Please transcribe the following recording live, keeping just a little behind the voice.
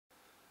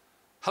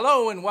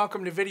Hello and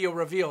welcome to Video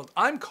Revealed.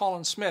 I'm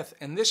Colin Smith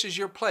and this is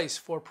your place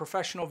for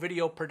professional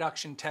video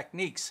production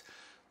techniques.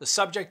 The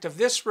subject of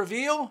this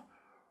reveal,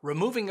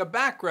 removing a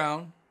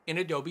background in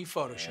Adobe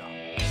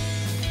Photoshop.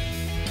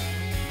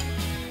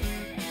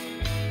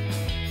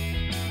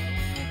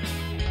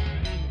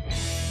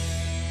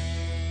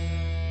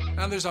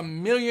 Now there's a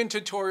million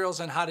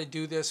tutorials on how to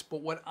do this, but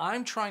what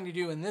I'm trying to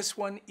do in this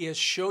one is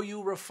show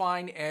you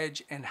Refine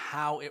Edge and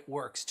how it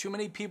works. Too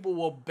many people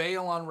will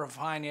bail on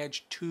Refine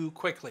Edge too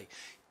quickly.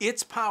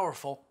 It's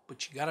powerful,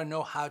 but you gotta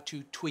know how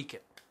to tweak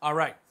it. All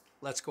right,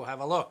 let's go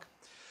have a look.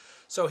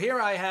 So here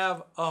I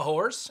have a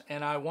horse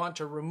and I want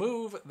to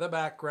remove the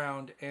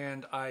background,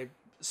 and I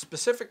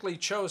specifically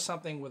chose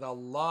something with a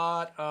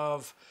lot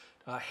of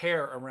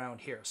hair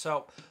around here.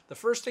 So the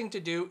first thing to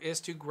do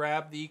is to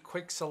grab the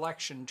quick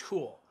selection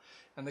tool.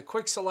 And the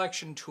quick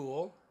selection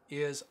tool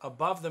is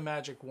above the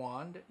magic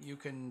wand. You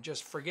can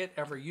just forget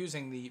ever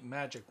using the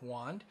magic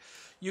wand.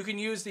 You can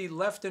use the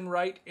left and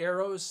right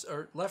arrows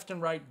or left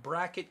and right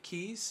bracket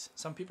keys.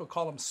 Some people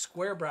call them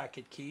square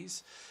bracket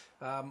keys,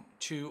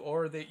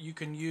 or that you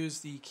can use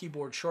the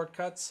keyboard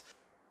shortcuts.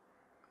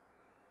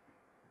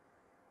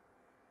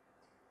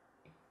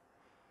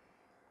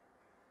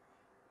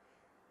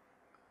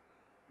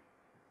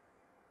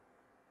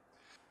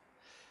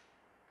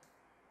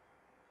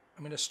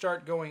 I'm going to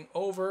start going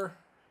over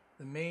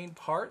the main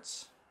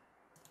parts,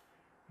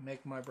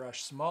 make my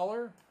brush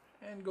smaller,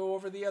 and go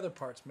over the other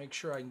parts. Make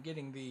sure I'm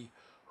getting the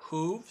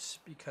hooves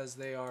because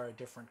they are a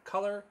different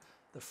color,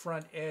 the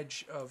front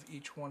edge of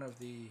each one of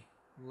the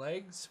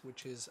legs,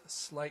 which is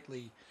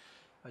slightly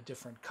a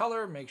different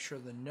color. Make sure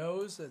the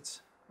nose,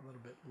 that's a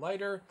little bit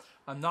lighter.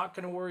 I'm not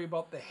going to worry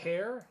about the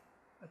hair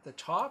at the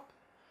top.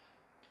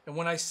 And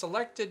when I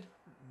selected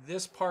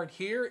this part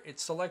here, it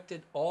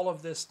selected all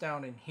of this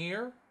down in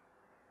here.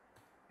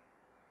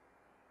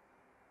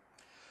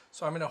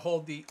 So I'm going to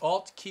hold the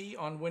Alt key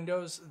on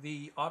Windows,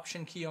 the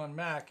Option key on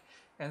Mac,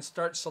 and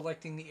start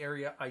selecting the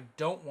area I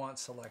don't want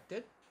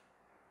selected.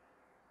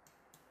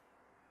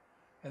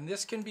 And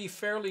this can be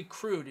fairly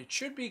crude. It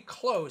should be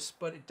close,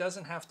 but it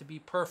doesn't have to be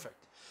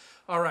perfect.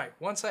 All right,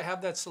 once I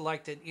have that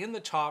selected, in the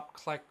top,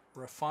 click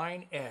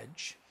Refine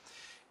Edge.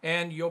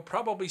 And you'll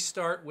probably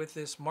start with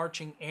this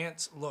marching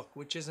ants look,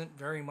 which isn't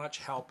very much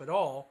help at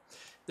all.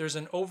 There's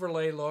an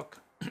overlay look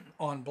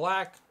on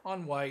black,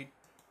 on white,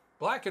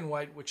 black and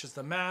white, which is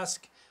the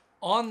mask,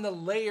 on the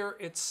layer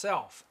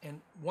itself.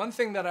 And one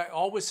thing that I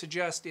always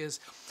suggest is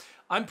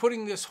I'm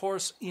putting this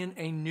horse in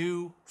a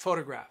new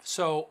photograph.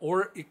 So,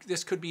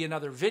 this could be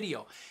another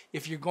video.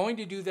 If you're going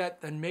to do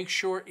that, then make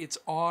sure it's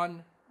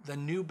on the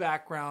new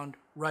background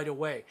right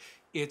away.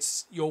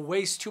 You'll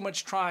waste too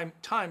much time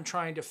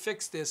trying to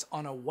fix this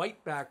on a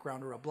white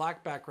background or a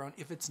black background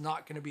if it's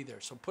not going to be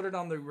there. So put it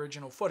on the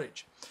original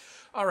footage.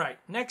 All right,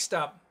 next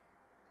up,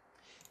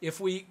 if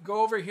we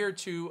go over here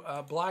to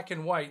black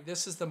and white,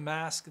 this is the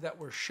mask that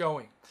we're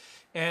showing.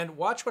 And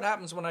watch what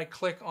happens when I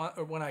click on,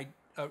 or when I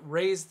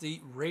raise the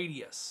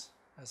radius.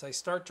 As I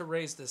start to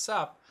raise this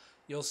up,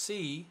 you'll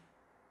see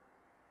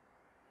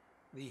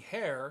the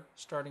hair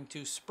starting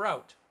to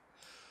sprout.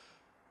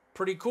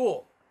 Pretty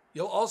cool.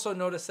 You'll also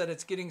notice that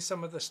it's getting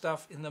some of the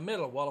stuff in the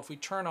middle. Well, if we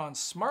turn on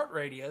Smart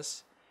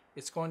Radius,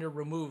 it's going to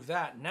remove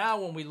that. Now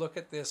when we look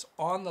at this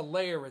on the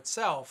layer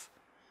itself,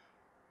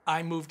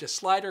 I moved a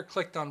slider,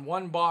 clicked on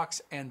one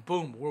box, and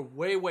boom, we're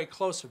way, way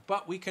closer.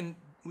 But we can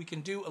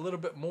do a little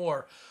bit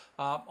more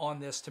on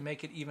this to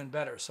make it even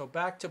better. So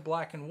back to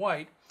black and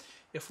white.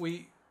 If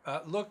we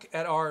look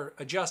at our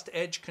adjust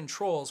edge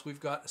controls, we've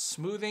got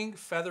smoothing,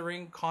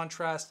 feathering,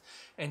 contrast,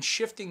 and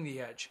shifting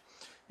the edge.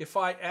 If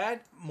I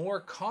add more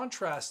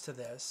contrast to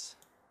this,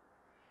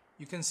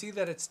 you can see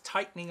that it's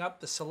tightening up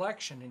the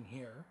selection in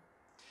here.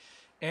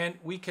 And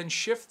we can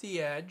shift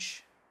the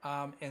edge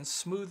and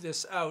smooth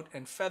this out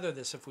and feather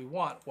this if we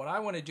want. What I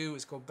want to do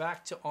is go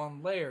back to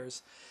on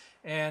layers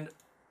and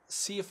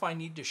see if I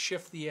need to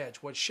shift the edge.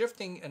 What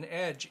shifting an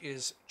edge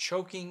is,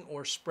 choking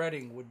or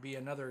spreading would be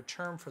another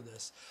term for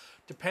this.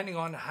 Depending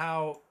on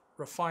how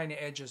Refine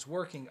Edge is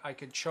working, I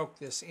could choke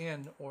this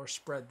in or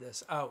spread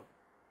this out.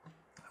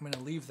 I'm going to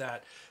leave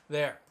that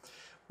there.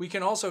 We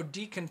can also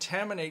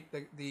decontaminate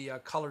the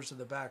colors of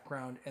the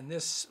background, and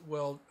this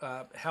will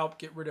help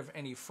get rid of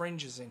any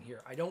fringes in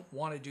here. I don't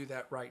want to do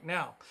that right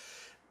now.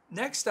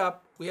 Next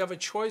up, we have a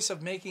choice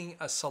of making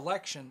a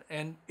selection,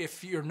 and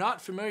if you're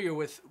not familiar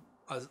with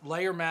a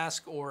layer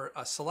mask or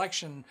a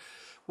selection,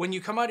 when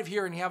you come out of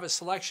here and you have a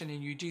selection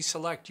and you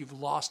deselect, you've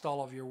lost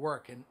all of your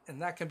work,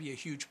 and that can be a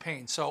huge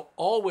pain. So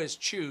always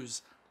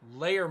choose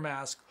layer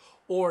mask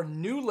or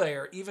new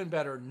layer, even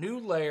better, new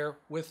layer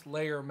with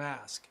layer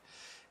mask.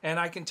 And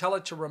I can tell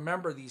it to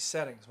remember these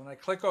settings. When I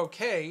click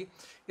OK,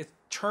 it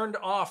turned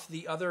off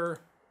the other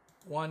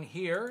one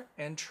here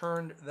and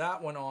turned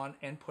that one on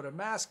and put a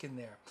mask in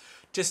there.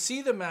 To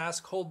see the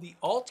mask, hold the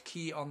Alt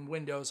key on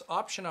Windows,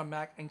 Option on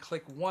Mac, and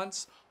click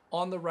once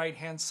on the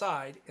right-hand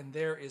side, and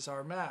there is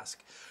our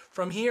mask.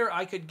 From here,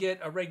 I could get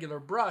a regular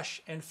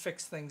brush and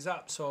fix things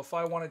up. So if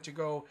I wanted to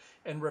go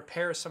and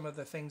repair some of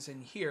the things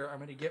in here, I'm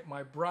going to get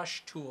my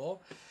brush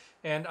tool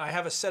And I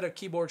have a set of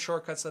keyboard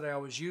shortcuts that I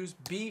always use.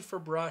 B for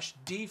brush,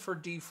 D for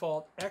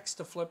default, X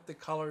to flip the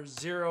colors,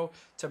 0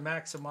 to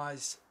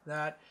maximize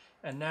that.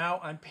 And now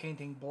I'm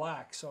painting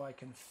black so I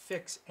can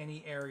fix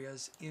any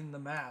areas in the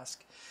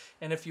mask.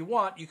 And if you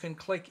want, you can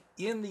click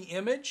in the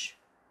image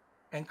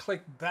and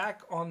click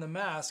back on the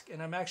mask,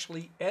 and I'm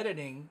actually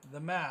editing the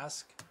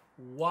mask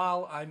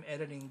while I'm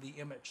editing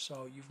the image.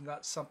 So you've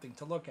got something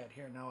to look at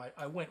here. Now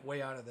I went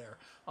way out of there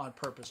on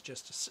purpose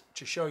just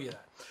to show you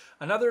that.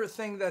 Another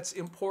thing that's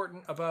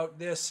important about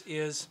this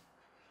is,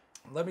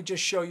 let me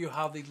just show you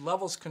how the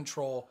levels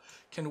control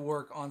can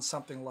work on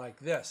something like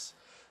this.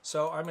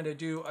 So I'm going to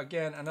do,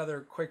 again,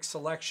 another quick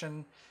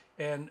selection,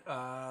 and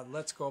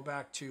let's go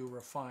back to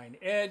Refine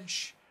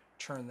Edge,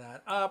 turn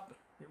that up,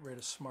 get rid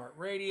of Smart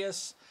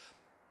Radius.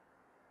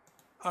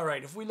 All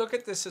right, if we look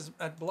at this as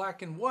at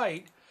black and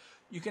white,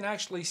 you can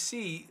actually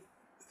see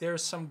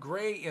there's some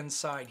gray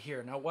inside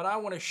here. Now what I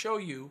want to show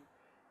you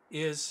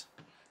is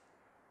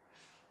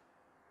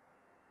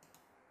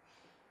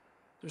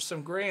there's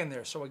some gray in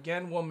there. So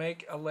again, we'll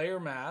make a layer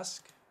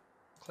mask,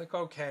 click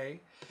OK,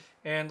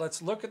 and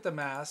let's look at the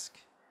mask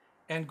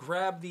and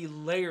grab the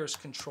layers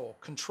control.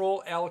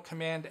 Control L,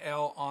 Command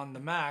L on the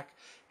Mac.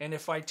 And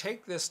if I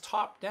take this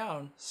top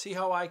down, see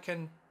how I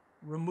can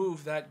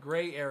remove that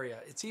gray area.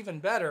 It's even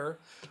better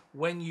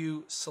when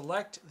you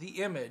select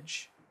the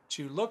image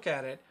to look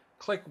at it,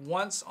 click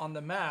once on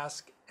the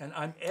mask, and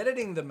I'm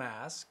editing the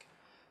mask.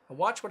 And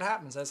watch what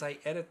happens as I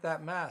edit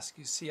that mask.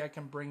 You see I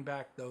can bring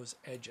back those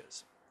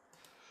edges.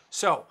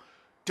 So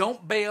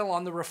don't bail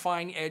on the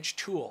Refine Edge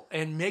tool,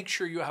 and make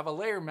sure you have a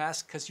layer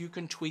mask because you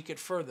can tweak it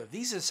further.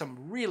 These are some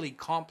really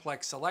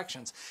complex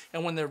selections,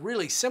 and when they're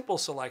really simple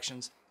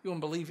selections, you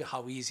won't believe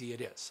how easy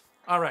it is.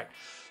 All right,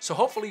 so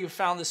hopefully you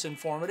found this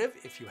informative.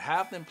 If you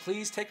have, then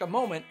please take a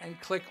moment and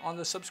click on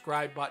the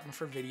subscribe button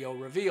for Video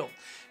Revealed.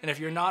 And if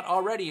you're not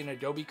already an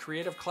Adobe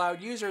Creative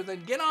Cloud user,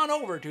 then get on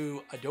over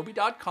to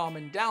adobe.com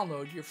and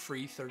download your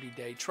free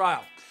 30-day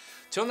trial.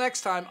 Till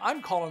next time,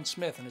 I'm Colin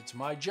Smith, and it's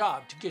my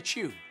job to get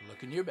you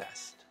looking your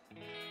best.